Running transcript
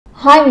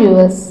Hi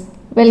viewers,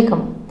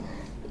 welcome.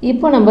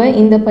 இப்போ நம்ம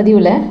இந்த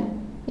பதிவுல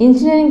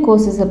இன்ஜினியரிங்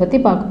கோர்சஸை பத்தி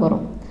பார்க்க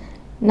போறோம்.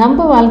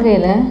 நம்ம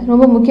வாழ்க்கையில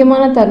ரொம்ப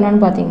முக்கியமான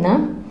தருணம்னு பாத்தீங்கன்னா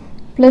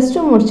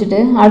 +2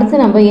 முடிச்சிட்டு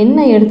அடுத்து நம்ம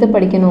என்ன எடுத்து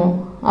படிக்கணும்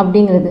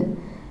அப்படிங்கிறது.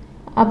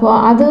 அப்போ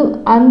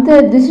அந்த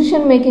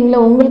டிசிஷன்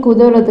மேக்கிங்ல உங்களுக்கு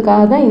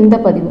உதவுறதுக்காக தான் இந்த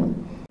பதிவு.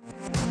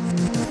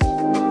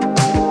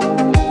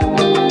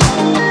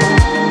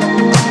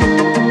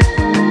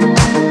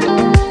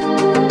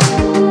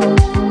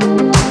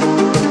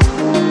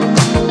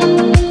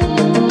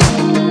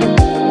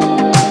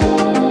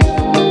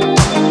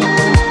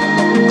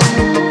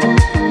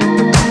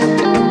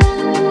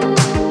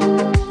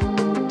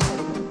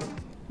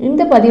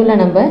 இந்த பதிவுல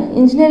நம்ம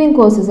இன்ஜினியரிங்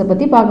கோர்சஸை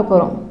பத்தி பார்க்க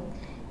போறோம்.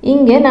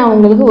 இங்க நான்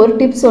உங்களுக்கு ஒரு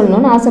டிப்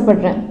சொல்லணும்னு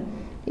ஆசைப்படுறேன்.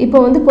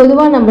 இப்போ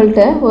பொதுவா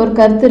நம்மள்ட்ட ஒரு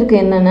கருத்து இருக்கு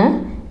என்னன்னா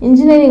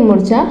இன்ஜினியரிங்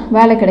முடிச்சா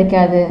வேலை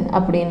கிடைக்காது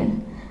அப்படினு.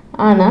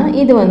 ஆனா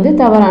இது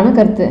தவறான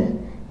கருத்து.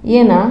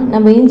 ஏனா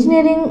நம்ம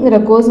இன்ஜினியரிங்ங்கற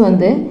கோர்ஸ்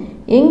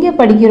எங்க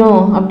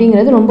படிக்கிறோம்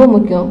அப்படிங்கிறது ரொம்ப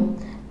முக்கியம்.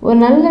 ஒரு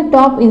நல்ல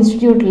டாப்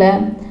இன்ஸ்டிடியூட்ல,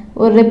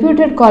 ஒரு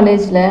ரெப்யூட்டட்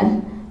காலேஜ்ல,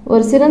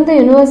 ஒரு சிறந்த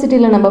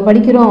யுனிவர்சிட்டில நம்ம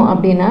படிக்கிறோம்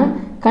அப்படினா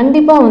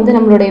கண்டிப்பா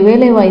நம்மளுடைய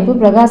வேலை வாய்ப்பு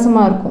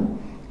பிரகாசமா இருக்கும்.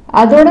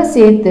 அதோட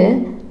சேர்த்து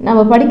நம்ம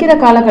படிக்கிற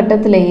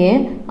காலகட்டத்திலேயே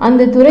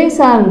அந்த துறை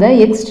சார்ந்த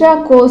எக்ஸ்ட்ரா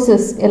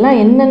கோர்சஸ் எல்லாம்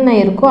என்னென்ன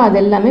இருக்கோ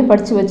அதெல்லாம்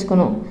படிச்சு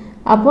வச்சுக்கணும்.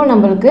 அப்போ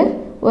நமக்கு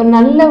ஒரு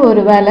நல்ல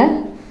ஒரு வேலை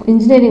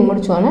இன்ஜினியரிங்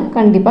முடிச்சோன்னா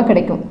கண்டிப்பா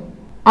கிடைக்கும்.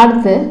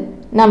 அடுத்து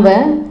நம்ம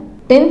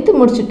 10th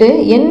முடிச்சிட்டு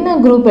என்ன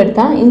குரூப்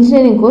எடுத்தா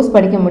இன்ஜினியரிங் கோர்ஸ்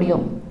படிக்க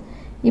முடியும்?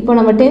 இப்போ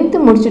நம்ம 10th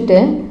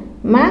முடிச்சிட்டு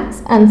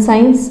மேத்ஸ் அண்ட்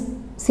சயின்ஸ்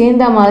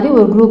சேர்ந்த மாதிரி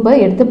ஒரு குரூப்பை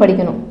எடுத்து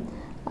படிக்கணும்.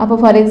 அப்போ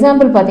ஃபார்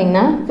எக்ஸாம்பிள்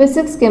பார்த்தீங்கன்னா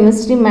ஃபிசிக்ஸ்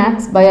கெமிஸ்ட்ரி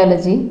மேத்ஸ்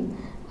பயாலஜி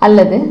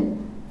அல்லது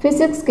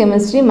physics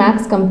chemistry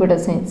maths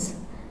computer science.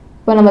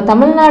 இப்போ நம்ம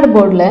தமிழ்நாடு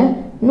போர்டில்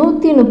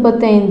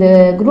 135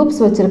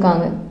 குரூப்ஸ்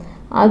வச்சுருக்காங்க.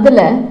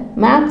 அதில்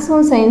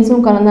மேத்ஸும்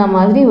சயின்ஸும் கலந்த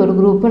மாதிரி ஒரு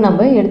குரூப்பு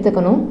நம்ம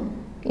எடுத்துக்கணும்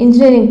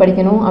இன்ஜினியரிங்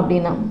படிக்கணும்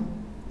அப்படின்னா.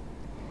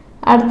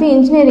 அடுத்து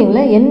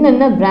இன்ஜினியரிங்கில்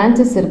என்னென்ன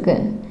பிரான்ச்சஸ்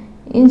இருக்குது?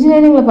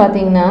 இன்ஜினியரிங்கில்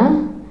பார்த்தீங்கன்னா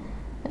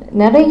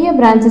நிறைய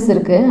பிரான்ச்சஸ்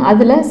இருக்குது.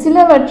 அதில்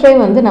சிலவற்றை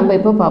நம்ம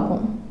இப்போ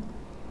பார்ப்போம்.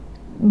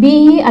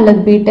 BE அல்லது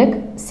BTech,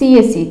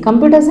 CSE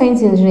computer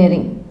science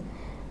engineering.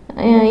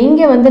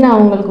 இங்கே நான்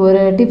உங்களுக்கு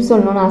ஒரு டிப்ஸ்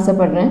சொல்லணும்னு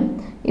ஆசைப்படுறேன்.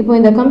 இப்போ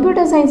இந்த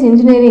கம்ப்யூட்டர் சயின்ஸ்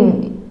இன்ஜினியரிங்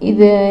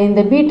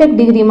இந்த BTech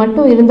டிகிரி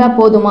மட்டும் இருந்தால்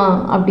போதுமா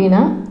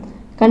அப்படின்னா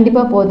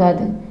கண்டிப்பாக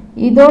போதாது.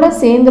 இதோட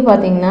சேர்ந்து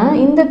பார்த்தீங்கன்னா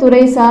இந்த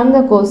துறை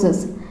சார்ந்த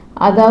கோர்சஸ்,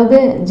 அதாவது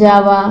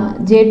ஜாவா,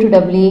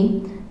 J2EE,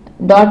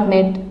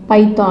 .NET,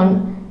 பைத்தான்,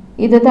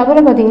 இதை தவிர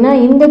பார்த்தீங்கன்னா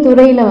இந்த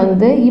துறையில்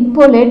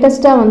இப்போ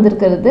லேட்டஸ்ட்டாக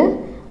வந்திருக்கிறது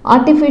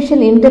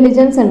artificial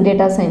intelligence and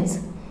data science.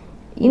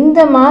 இந்த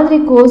மாதிரி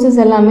கோர்சஸ்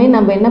எல்லாமே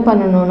நம்ம என்ன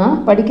பண்ணணும்னா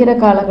படிக்கிற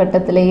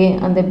காலகட்டத்திலேயே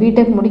அந்த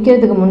BTech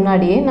முடிக்கிறதுக்கு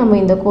முன்னாடியே நம்ம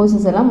இந்த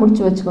கோர்சஸ் எல்லாம்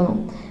முடிச்சு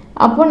வச்சுக்கணும்.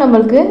 அப்போ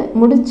நம்மளுக்கு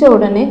முடித்த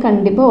உடனே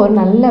கண்டிப்பாக ஒரு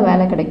நல்ல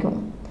வேலை கிடைக்கும்.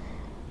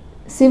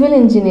 Civil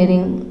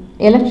engineering,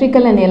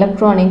 electrical and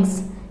electronics,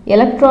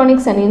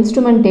 electronics and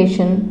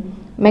instrumentation,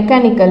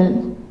 mechanical,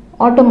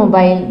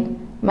 automobile,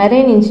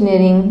 marine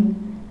engineering,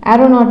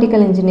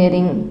 aeronautical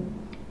engineering,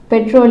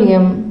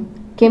 petroleum,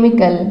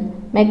 chemical,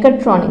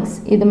 mechatronics,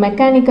 இது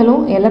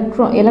மெக்கானிக்கலும்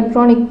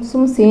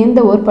எலக்ட்ரானிக்ஸும் சேர்ந்த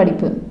ஒரு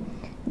படிப்பு.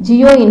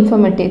 Jio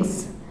informatics,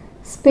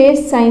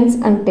 space science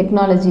and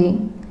technology,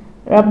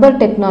 rubber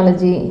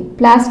technology,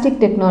 plastic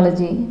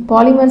technology,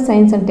 polymer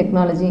science and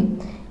technology,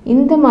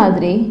 இந்த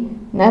மாதிரி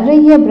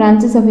நிறைய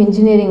பிரான்ச்சஸ் ஆஃப்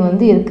இன்ஜினியரிங்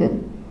இருக்குது.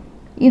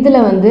 இதில்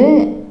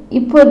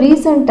இப்போ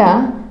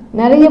ரீசண்டாக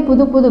நிறைய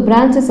புது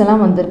பிரான்ச்சஸ்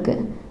எல்லாம் வந்திருக்கு.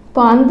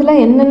 இப்போ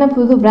அதில் என்னென்ன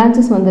புது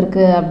பிரான்ச்சஸ்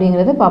வந்திருக்கு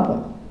அப்படிங்கிறத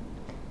பார்ப்போம்.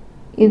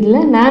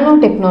 இதில் நானோ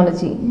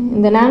டெக்னாலஜி.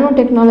 இந்த நானோ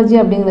டெக்னாலஜி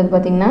அப்படிங்கிறது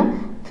பார்த்திங்கன்னா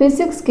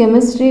physics,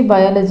 chemistry,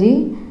 biology,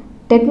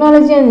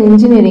 technology and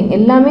engineering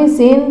எல்லாமே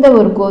சேர்ந்த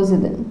ஒரு கோர்ஸ்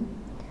இது.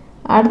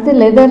 அடுத்து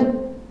leather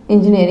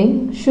engineering,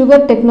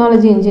 sugar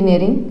technology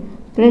engineering,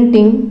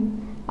 printing,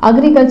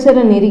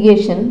 agriculture and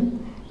irrigation,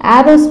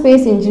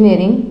 aerospace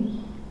engineering,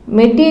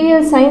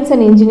 material science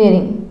and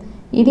engineering.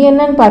 இது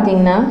என்னன்னு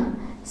பார்த்தீங்கன்னா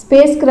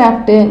ஸ்பேஸ்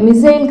கிராஃப்ட்டு,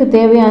 மிசைலுக்கு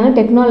தேவையான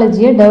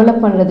டெக்னாலஜியை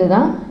டெவலப் பண்ணுறது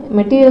தான்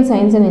மெட்டீரியல்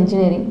சயின்ஸ் அண்ட்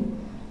இன்ஜினியரிங்.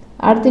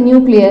 அடுத்து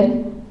நியூக்ளியர்,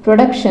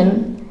 ப்ரொடக்ஷன்,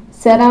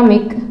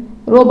 செராமிக்,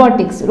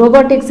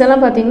 ரோபாட்டிக்ஸ்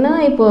எல்லாம் பார்த்திங்கன்னா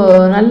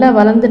இப்போது நல்லா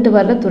வளர்ந்துட்டு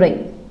வர்ற துறை.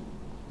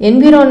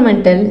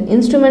 Environmental,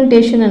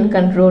 instrumentation and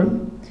control,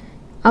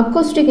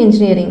 acoustic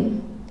engineering.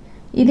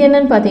 இது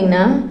என்னன்னு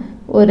பார்த்தீங்கன்னா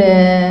ஒரு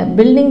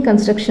பில்டிங்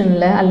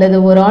கன்ஸ்ட்ரக்ஷனில் அல்லது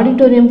ஒரு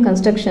ஆடிட்டோரியம்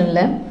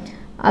கன்ஸ்ட்ரக்ஷனில்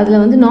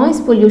அதில்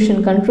நாய்ஸ்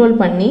பொல்யூஷன் கண்ட்ரோல்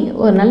பண்ணி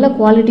ஒரு நல்ல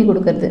குவாலிட்டி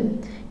கொடுக்கறது.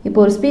 இப்போ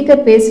ஒரு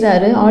ஸ்பீக்கர்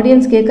பேசுகிறாரு,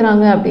 ஆடியன்ஸ்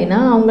கேட்குறாங்க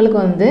அப்படின்னா அவங்களுக்கு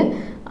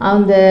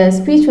அந்த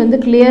ஸ்பீச்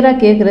கிளியராக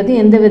கேட்குறது,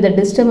 எந்த வித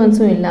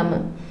டிஸ்டர்பன்ஸும்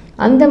இல்லாமல்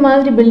அந்த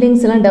மாதிரி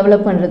பில்டிங்ஸ் எல்லாம்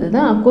டெவலப் பண்ணுறது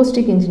தான்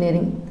அக்கோஸ்டிக்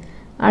இன்ஜினியரிங்.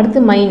 அடுத்து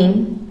mining,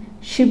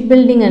 ship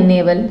building and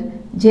naval,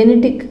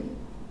 genetic,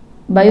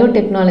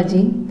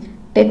 biotechnology,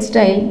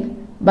 textile,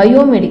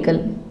 biomedical.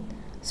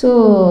 So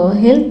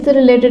health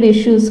related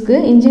இஷ்யூஸ்க்கு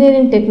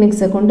engineering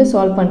டெக்னிக்ஸை கொண்டு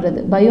சால்வ்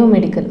பண்ணுறது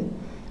பயோமெடிக்கல்.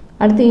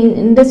 அடுத்து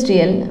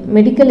industrial,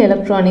 medical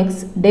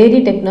electronics,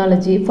 dairy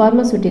technology,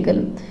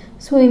 pharmaceutical.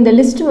 So இந்த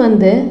லிஸ்ட்டு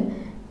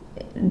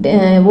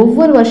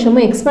ஒவ்வொரு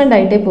வருஷமும் எக்ஸ்பேண்ட்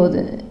ஆகிட்டே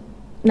போகுது.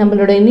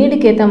 நம்மளோட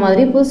நீடுக்கு ஏற்ற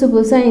மாதிரி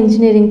புதுசாக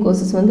இன்ஜினியரிங்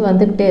கோர்சஸ் வந்து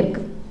வந்துக்கிட்டே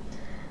இருக்குது.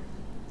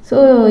 ஸோ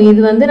இது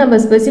வந்து நம்ம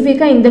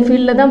ஸ்பெசிஃபிக்காக இந்த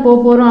ஃபீல்டில் தான் போக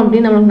போகிறோம்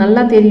அப்படின்னு நமக்கு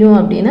நல்லா தெரியும்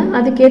அப்படின்னா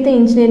அதுக்கேற்ற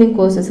இன்ஜினியரிங்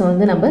கோர்சஸை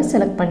வந்து நம்ம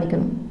செலக்ட்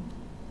பண்ணிக்கணும்.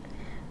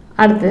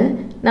 அடுத்து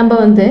நம்ம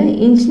வந்து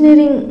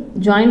இன்ஜினியரிங்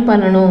ஜாயின்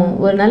பண்ணணும்,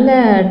 ஒரு நல்ல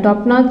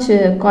டாப் நாச்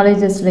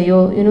காலேஜஸ்லையோ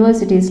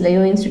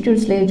யூனிவர்சிட்டிஸ்லையோ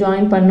இன்ஸ்டிடியூட்ஸ்லையோ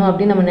ஜாயின் பண்ணணும்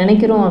அப்படின்னு நம்ம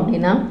நினைக்கிறோம்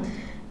அப்படின்னா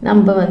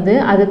நம்ம வந்து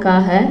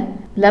அதுக்காக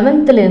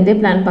 11th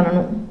பிளான்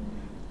பண்ணணும்.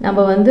 நம்ம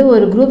வந்து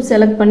ஒரு குரூப்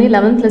செலக்ட் பண்ணி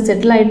 11th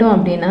செட்டில் ஆகிட்டோம்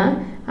அப்படின்னா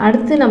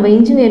அடுத்து நம்ம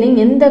இன்ஜினியரிங்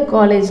எந்த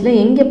காலேஜில்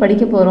எங்கே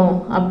படிக்க போகிறோம்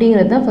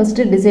அப்படிங்கிறது தான்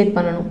ஃபஸ்ட்டு டிசைட்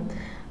பண்ணணும்.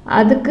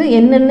 அதுக்கு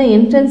என்னென்ன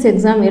என்ட்ரன்ஸ்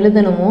எக்ஸாம்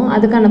எழுதணுமோ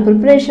அதுக்கான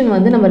ப்ரிப்ரேஷன்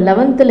வந்து நம்ம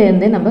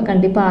 11th நம்ம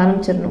கண்டிப்பாக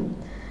ஆரம்பிச்சிடணும்.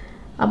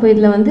 அப்போ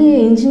இதில் வந்து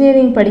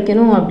இன்ஜினியரிங்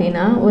படிக்கணும்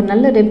அப்படின்னா ஒரு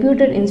நல்ல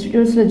ரெப்யூட்டட்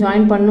இன்ஸ்டிடியூட்ஸில்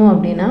ஜாயின் பண்ணணும்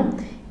அப்படின்னா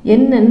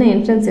என்னென்ன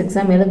என்ட்ரன்ஸ்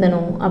எக்ஸாம்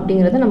எழுதணும்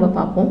அப்படிங்கிறத நம்ம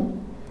பார்ப்போம்.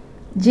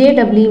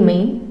 JEE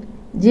மெயின்,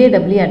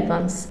 JEE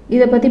அட்வான்ஸ்,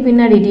 இதை பற்றி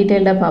பின்னாடி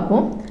டீட்டெயில்டாக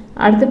பார்ப்போம்.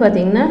 அடுத்து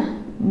பார்த்திங்கன்னா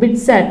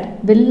BITSAT,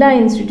 Birla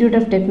institute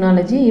of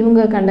technology,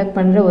 இவங்க கண்டக்ட்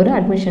பண்ணுற ஒரு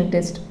அட்மிஷன்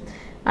டெஸ்ட்.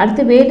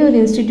 அடுத்து வேலூர்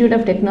இன்ஸ்டிடியூட்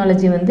ஆஃப்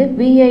டெக்னாலஜி வந்து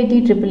IIIT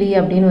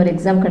அப்படின்னு ஒரு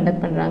எக்ஸாம்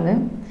கண்டக்ட் பண்ணுறாங்க.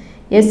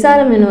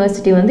 SRM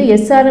யூனிவர்சிட்டி வந்து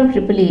SRM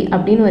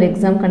அப்படின்னு ஒரு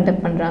எக்ஸாம்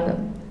கண்டக்ட் பண்ணுறாங்க.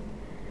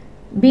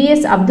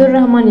 BS அப்துல்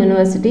ரஹ்மான்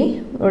யூனிவர்சிட்டி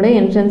ஓட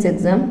entrance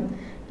exam.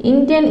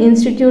 Indian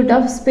institute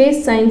of space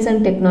science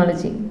and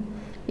technology,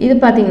 இது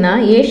பார்த்திங்கன்னா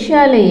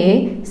ஏஷியாலேயே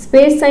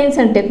ஸ்பேஸ் சயின்ஸ்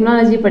அண்ட்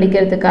டெக்னாலஜி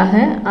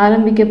படிக்கிறதுக்காக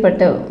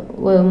ஆரம்பிக்கப்பட்ட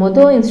ஒரு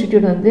மொதல்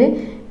இன்ஸ்டிடியூட் வந்து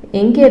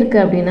எங்கே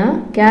இருக்குது அப்படின்னா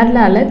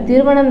கேரளாவில்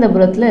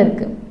திருவனந்தபுரத்தில்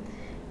இருக்குது.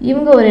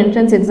 இவங்க ஒரு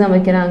என்ட்ரன்ஸ் எக்ஸாம்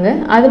வைக்கிறாங்க.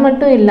 அது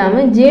மட்டும்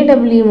இல்லாமல்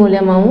JEE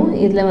மூலமாகவும்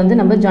இதில் வந்து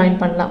நம்ம ஜாயின்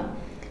பண்ணலாம்.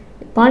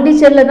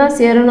 பாண்டிச்சேரியில் தான்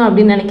சேரணும்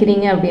அப்படின்னு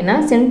நினைக்கிறீங்க அப்படின்னா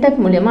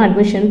சென்டெக் மூலமாக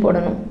அட்மிஷன்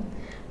போடணும்.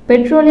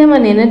 Petroleum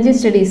and energy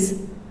studies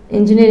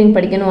engineering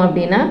படிக்கணும்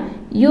அப்படின்னா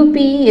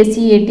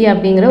UPE-SEAT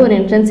அப்படிங்கிற ஒரு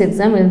என்ட்ரன்ஸ்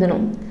எக்ஸாம்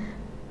எழுதணும்.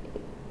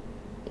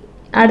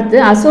 அடுத்து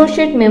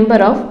associate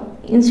member of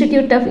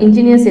institute of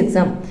engineers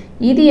exam,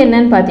 இது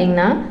என்னன்னு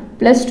பார்த்தீங்கன்னா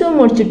 +2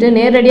 முடிச்சுட்டு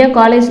நேரடியாக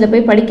காலேஜில்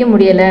போய் படிக்க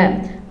முடியலை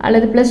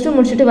அல்லது +2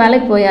 முடிச்சுட்டு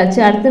வேலைக்கு போயாச்சு,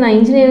 அடுத்து நான்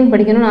இன்ஜினியரிங்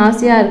படிக்கணும்னு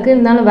ஆசையாக இருக்குது,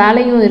 இருந்தாலும்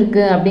வேலையும்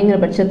இருக்குது அப்படிங்கிற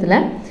பட்சத்தில்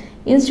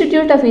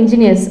இன்ஸ்டிடியூட் ஆஃப்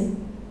இன்ஜினியர்ஸ்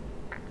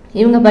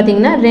இவங்க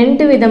பார்த்திங்கன்னா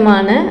 2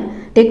 விதமான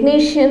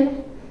டெக்னீஷியன்,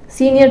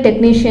 சீனியர்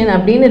டெக்னீஷியன்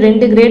அப்படின்னு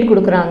 2 கிரேட்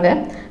கொடுக்குறாங்க.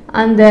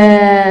 அந்த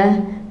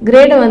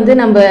கிரேடை வந்து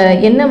நம்ம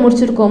என்ன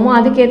முடிச்சிருக்கோமோ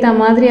அதுக்கேற்ற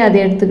மாதிரி அதை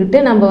எடுத்துக்கிட்டு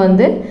நம்ம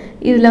வந்து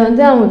இதில்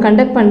வந்து அவங்க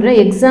கண்டக்ட் பண்ணுற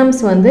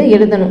எக்ஸாம்ஸ் வந்து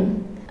எழுதணும்.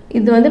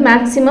 இது வந்து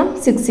மேக்ஸிமம்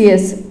 6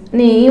 years.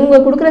 இவங்க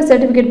கொடுக்குற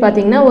சர்டிஃபிகேட்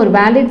பார்த்திங்கன்னா ஒரு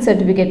வேலிட்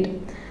சர்டிஃபிகேட்.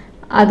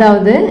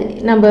 அதாவது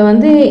நம்ம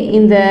வந்து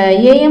இந்த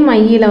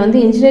AMIEயில் வந்து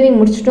இன்ஜினியரிங்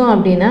முடிச்சிட்டோம்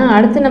அப்படின்னா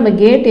அடுத்து நம்ம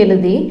கேட்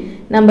எழுதி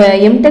நம்ம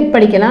எம்டெக்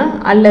படிக்கலாம்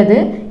அல்லது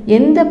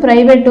எந்த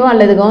ப்ரைவேட்டோ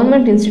அல்லது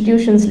கவர்மெண்ட்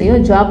இன்ஸ்டிடியூஷன்ஸ்லேயோ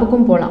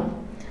ஜாபுக்கும் போகலாம்.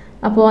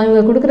 அப்போது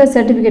அவங்க கொடுக்குற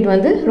சர்டிஃபிகேட்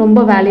வந்து ரொம்ப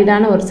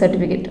வேலிடான ஒரு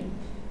சர்டிஃபிகேட்.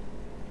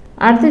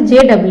 அடுத்து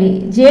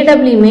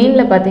JEE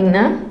மெயினில்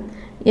பார்த்திங்கன்னா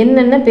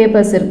என்னென்ன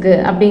பேப்பர்ஸ்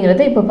இருக்குது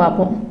அப்படிங்கிறத இப்போ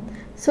பார்ப்போம்.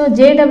 ஸோ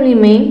JEE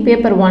மெயின்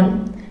பேப்பர் 1,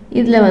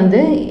 இதில்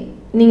வந்து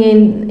நீங்கள்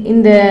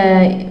இந்த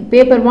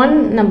பேப்பர் 1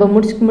 நம்ம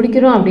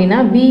முடிக்கிறோம் அப்படின்னா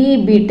BE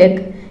BTech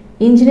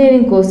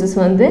இன்ஜினியரிங் கோர்சஸ்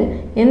வந்து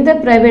எந்த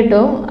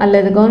ப்ரைவேட்டோ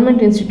அல்லது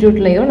கவர்மெண்ட்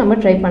இன்ஸ்டிடியூட்லேயோ நம்ம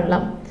ட்ரை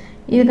பண்ணலாம்.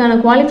 இதுக்கான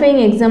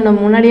குவாலிஃபையிங் எக்ஸாம் நம்ம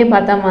முன்னாடியே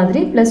பார்த்தா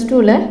மாதிரி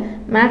 +2ல்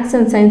மேக்ஸ்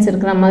அண்ட் சயின்ஸ்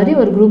இருக்கிற மாதிரி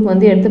ஒரு குரூப்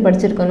வந்து எடுத்து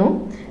படிச்சிருக்கணும்.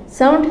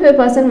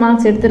 75%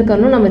 மார்க்ஸ்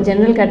எடுத்திருக்கணும் நம்ம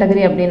ஜென்ரல்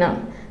கேட்டகரி அப்படின்னா.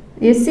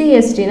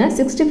 SC/STனா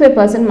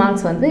 65%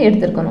 மார்க்ஸ் வந்து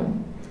எடுத்திருக்கணும்.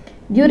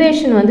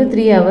 டியூரேஷன் வந்து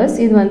 3 hours,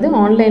 இது வந்து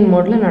ஆன்லைன்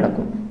மோடில்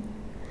நடக்கும்.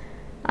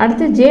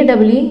 அடுத்து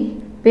JEE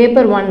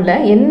பேப்பர் 1ல்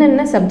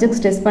என்னென்ன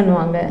சப்ஜெக்ட்ஸ் டெஸ்ட்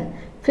பண்ணுவாங்க?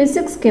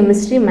 Physics,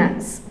 chemistry,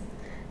 maths.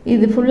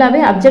 இது ஃபுல்லாகவே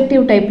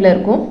அப்ஜெக்டிவ் டைப்பில்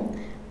இருக்கும்.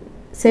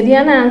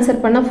 சரியான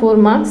ஆன்சர் பண்ணால் 4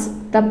 marks,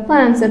 தப்பாக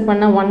ஆன்சர்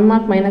பண்ணால் 1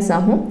 mark மைனஸ்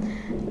ஆகும்.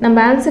 நம்ம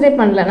ஆன்சரே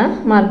பண்ணலன்னா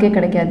மார்க்கே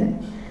கிடைக்காது.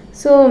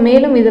 ஸோ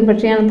மேலும் இது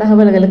பற்றியான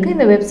தகவல்களுக்கு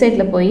இந்த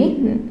வெப்சைட்டில் போய்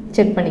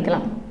செக்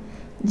பண்ணிக்கலாம்.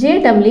 JEE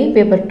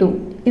பேப்பர் 2,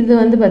 இது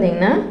வந்து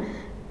பார்த்திங்கன்னா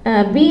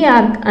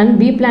BArch and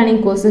B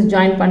planning courses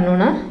join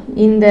பண்ணோன்னா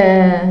இந்த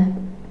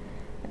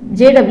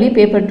JEE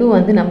பேப்பர் 2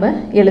 வந்து நம்ம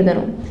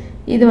எழுதணும்.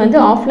 இது வந்து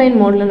ஆஃப்லைன்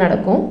மோடில்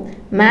நடக்கும்.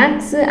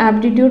 மேக்ஸு,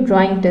 ஆப்டிடியூட்,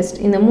 ட்ராயிங் டெஸ்ட்,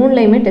 இந்த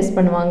 3லையுமே டெஸ்ட்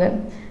பண்ணுவாங்க.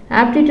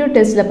 ஆப்டிடியூட்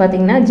டெஸ்ட்டில்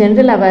பார்த்திங்கன்னா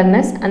general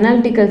awareness,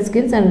 analytical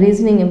skills and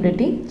reasoning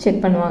ability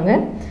check பண்ணுவாங்க.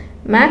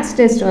 மேக்ஸ்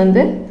டெஸ்ட்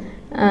வந்து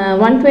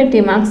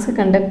 120 மார்க்ஸ்க்கு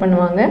கண்டக்ட்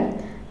பண்ணுவாங்க.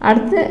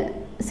 அடுத்து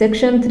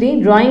செக்ஷன் 3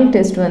 ட்ராயிங்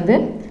டெஸ்ட் வந்து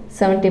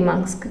 70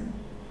 மார்க்ஸ்க்கு.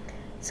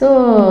 ஸோ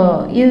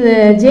இது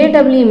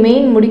JEE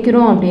மெயின்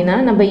முடிக்கிறோம் அப்படின்னா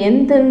நம்ம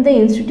எந்தெந்த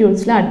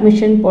இன்ஸ்டிடியூட்ஸில்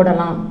அட்மிஷன்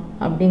போடலாம்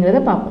அப்படிங்கிறத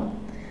பார்ப்போம்.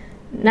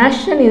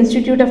 National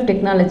institute of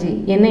technology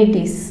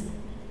NITs,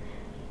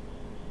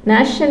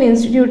 national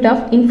institute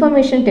of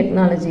information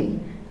technology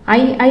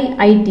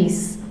IIITs,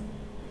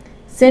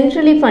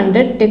 centrally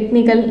funded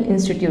technical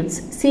institutes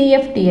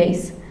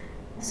CFTIs.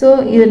 So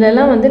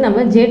இதிலெல்லாம் வந்து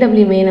நம்ம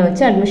JEE மெயினை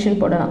வச்சு அட்மிஷன்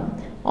போடலாம்.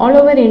 ஆல்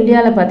ஓவர்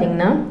இந்தியாவில்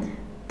பார்த்திங்கன்னா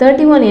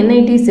 31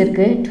 NITs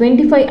இருக்குது,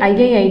 25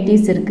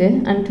 IIITs இருக்குது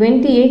அண்ட்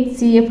 28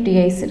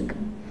 CFTIs இருக்குது.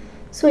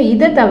 ஸோ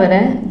இதை தவிர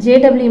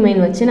JEE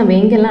மெயின் வச்சு நம்ம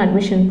எங்கெல்லாம்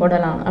அட்மிஷன்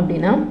போடலாம்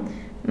அப்படின்னா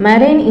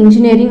marine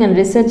engineering and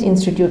research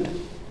institute.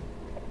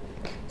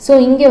 So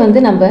இங்கே வந்து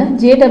நம்ம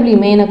JEE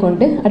மெயினை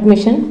கொண்டு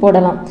அட்மிஷன்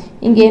போடலாம்.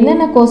 இங்கே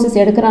என்னென்ன கோர்சஸ்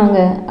எடுக்கிறாங்க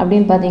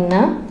அப்படின்னு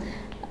பார்த்தீங்கன்னா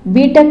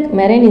BTech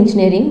marine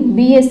engineering,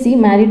 BSc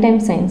maritime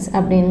science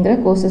அப்படிங்கிற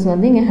கோர்சஸ்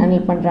வந்து இங்கே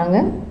ஹேண்டில் பண்ணுறாங்க.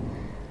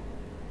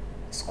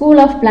 School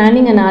of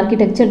planning and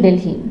architecture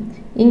Delhi,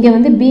 இங்கே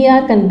வந்து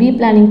B.Arch and B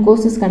planning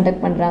courses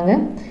conduct பண்ணுறாங்க.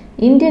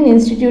 Indian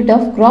institute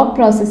of graph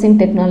processing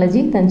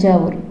technology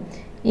Thanjavur,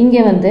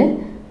 இங்கே வந்து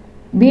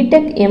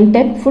BTech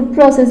MTech food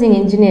processing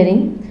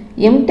engineering,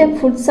 MTech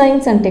food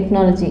science and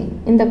technology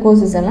இந்த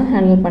கோர்சஸ் எல்லாம்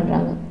ஹேண்டில்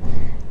பண்ணுறாங்க.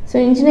 ஸோ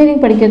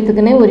இன்ஜினியரிங்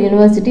படிக்கிறதுக்குன்னே ஒரு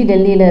university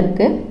டெல்லியில்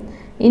இருக்குது.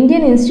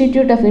 Indian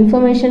institute of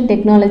information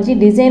technology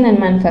design and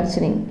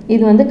manufacturing,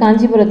 இது வந்து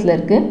காஞ்சிபுரத்தில்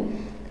இருக்குது.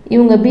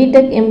 இவங்க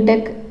பிடெக்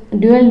எம்டெக்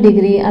டுவல்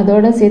டிகிரி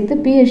அதோடு சேர்த்து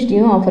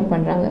PhDயும் ஆஃபர்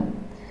பண்ணுறாங்க.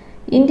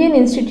 Indian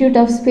institute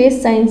of space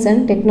science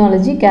and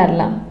technology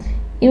Kerala,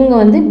 இவங்க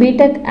வந்து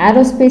BTech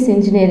aerospace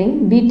engineering,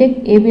 BTech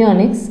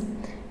avionics,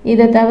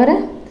 இதை தவிர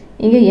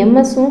இங்கே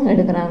MSவும்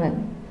எடுக்கிறாங்க.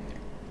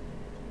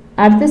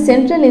 அடுத்து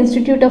central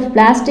institute of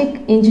plastic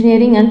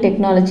engineering and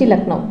technology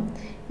Lucknow,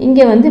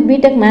 இங்கே வந்து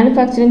BTech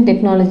manufacturing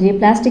technology,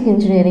 plastic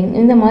engineering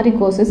இந்த மாதிரி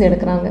கோர்சஸ்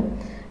எடுக்கிறாங்க.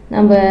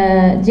 நம்ம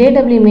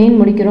JEE மெயின்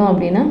முடிக்கிறோம்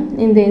அப்படின்னா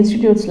இந்த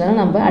இன்ஸ்டிடியூட்ஸ்லாம்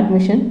நம்ம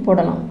அட்மிஷன்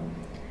போடலாம்.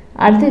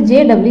 அடுத்து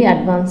JEE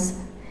அட்வான்ஸ்,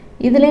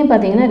 இதுலேயும்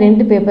பார்த்தீங்கன்னா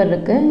 2 பேப்பர்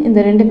இருக்குது. இந்த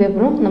 2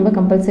 பேப்பரும் நம்ம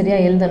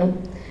கம்பல்சரியாக எழுதணும்.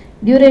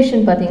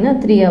 டியூரேஷன் பார்த்தீங்கன்னா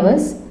 3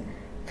 hours.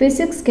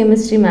 ஃபிசிக்ஸ்,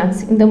 கெமிஸ்ட்ரி,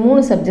 மேக்ஸ் இந்த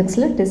 3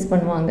 சப்ஜெக்ட்ஸில் டெஸ்ட்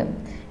பண்ணுவாங்க.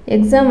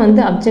 எக்ஸாம்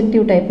வந்து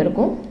அப்ஜெக்டிவ் டைப்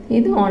இருக்கும்.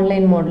 இது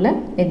ஆன்லைன் மோடில்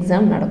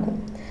எக்ஸாம் நடக்கும்.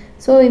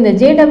 ஸோ இந்த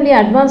JEE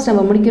அட்வான்ஸ்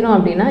நம்ம முடிக்கிறோம்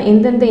அப்படின்னா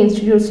எந்தெந்த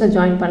இன்ஸ்டிடியூட்ஸில்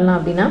ஜாயின் பண்ணலாம்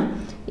அப்படின்னா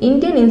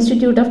இந்தியன்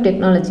இன்ஸ்டிடியூட் ஆஃப்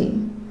டெக்னாலஜி,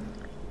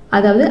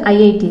 அதாவது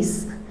IITs.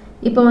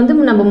 இப்போ வந்து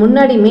நம்ம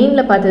முன்னாடி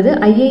மெயினில் பார்த்தது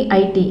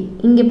IIIT,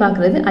 இங்கே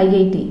பார்க்குறது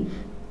IIT.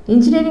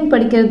 Engineering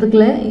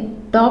படிக்கிறதுக்குள்ள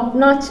top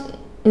notch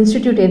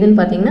institute எதுன்னு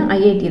பார்த்தீங்கன்னா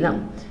IIT தான்.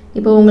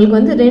 இப்போ உங்களுக்கு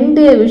வந்து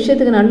 2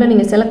 விஷயத்துக்கு நடுவில்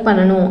நீங்கள் செலக்ட்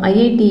பண்ணணும்,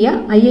 IITயா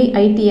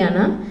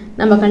IIITயானா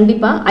நம்ம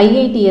கண்டிப்பாக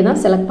IITயை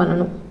தான் செலக்ட்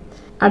பண்ணணும்.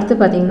 அடுத்து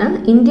பார்த்தீங்கன்னா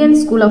Indian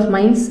school of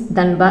mines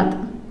Dhanbad,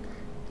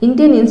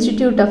 Indian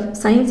institute of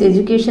science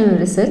education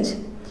and research,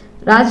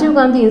 Rajiv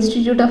Gandhi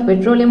institute of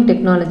petroleum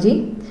technology,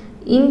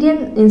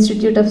 Indian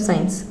institute of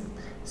science.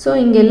 So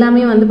இங்கே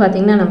எல்லாமே வந்து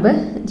பார்த்திங்கன்னா நம்ம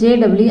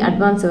JEE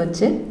அட்வான்ஸை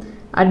வச்சு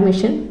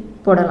அட்மிஷன்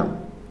போடலாம்.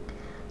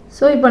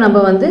 ஸோ இப்போ நம்ம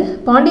வந்து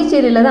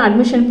பாண்டிச்சேரியில் தான்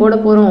அட்மிஷன் போட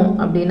போகிறோம்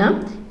அப்படின்னா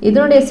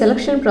இதனுடைய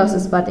செலெக்ஷன்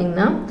ப்ராசஸ்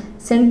பார்த்திங்கன்னா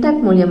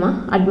சென்டாக் மூலியமாக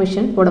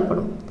அட்மிஷன்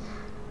போடப்படும்.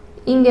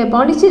 இங்கே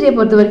பாண்டிச்சேரியை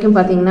பொறுத்த வரைக்கும்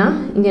பார்த்திங்கன்னா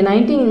இங்கே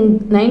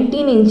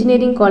 19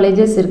 இன்ஜினியரிங்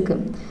காலேஜஸ்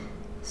இருக்குது.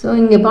 ஸோ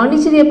இங்கே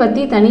பாண்டிச்சேரியை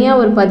பற்றி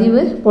தனியாக ஒரு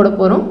பதிவு போட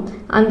போகிறோம்.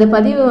 அந்த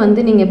பதிவு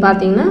வந்து நீங்கள்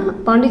பார்த்தீங்கன்னா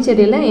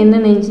பாண்டிச்சேரியில்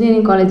என்னென்ன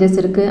இன்ஜினியரிங் காலேஜஸ்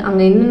இருக்குது,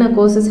 அங்கே என்னென்ன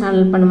கோர்சஸ்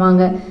ஹேண்டில்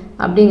பண்ணுவாங்க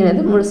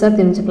அப்படிங்கிறது முழுசாக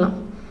தெரிஞ்சுக்கலாம்.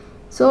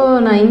 ஸோ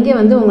நான் இங்கே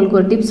வந்து உங்களுக்கு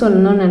ஒரு டிப்ஸ்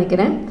சொல்லணும்னு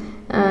நினைக்கிறேன்.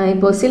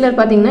 இப்போது சிலர்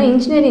பார்த்திங்கன்னா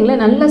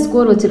இன்ஜினியரிங்கில் நல்ல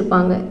ஸ்கோர்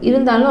வச்சுருப்பாங்க,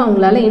 இருந்தாலும்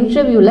அவங்களால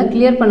இன்டர்வியூவில்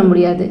கிளியர் பண்ண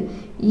முடியாது.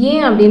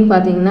 ஏன் அப்படின்னு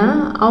பார்த்தீங்கன்னா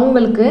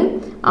அவங்களுக்கு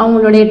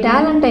அவங்களுடைய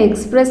டேலண்ட்டை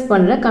எக்ஸ்ப்ரெஸ்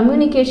பண்ணுற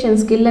கம்யூனிகேஷன்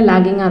ஸ்கில்லில்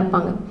லேகிங்காக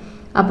இருப்பாங்க.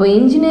 அப்போ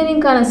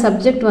இன்ஜினியரிங்கான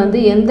சப்ஜெக்ட் வந்து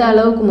எந்த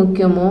அளவுக்கு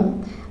முக்கியமோ,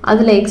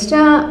 அதில்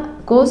எக்ஸ்ட்ரா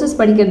கோர்சஸ்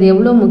படிக்கிறது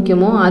எவ்வளோ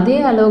முக்கியமோ அதே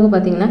அளவுக்கு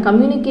பார்த்திங்கன்னா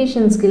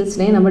கம்யூனிகேஷன்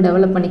ஸ்கில்ஸ்லேயே நம்ம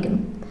டெவலப்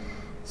பண்ணிக்கணும்.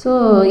 ஸோ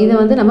இதை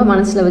வந்து நம்ம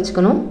மனசில்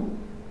வச்சுக்கணும்.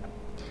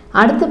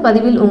 அடுத்த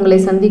பதிவில் உங்களை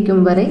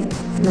சந்திக்கும் வரை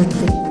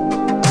நன்றி.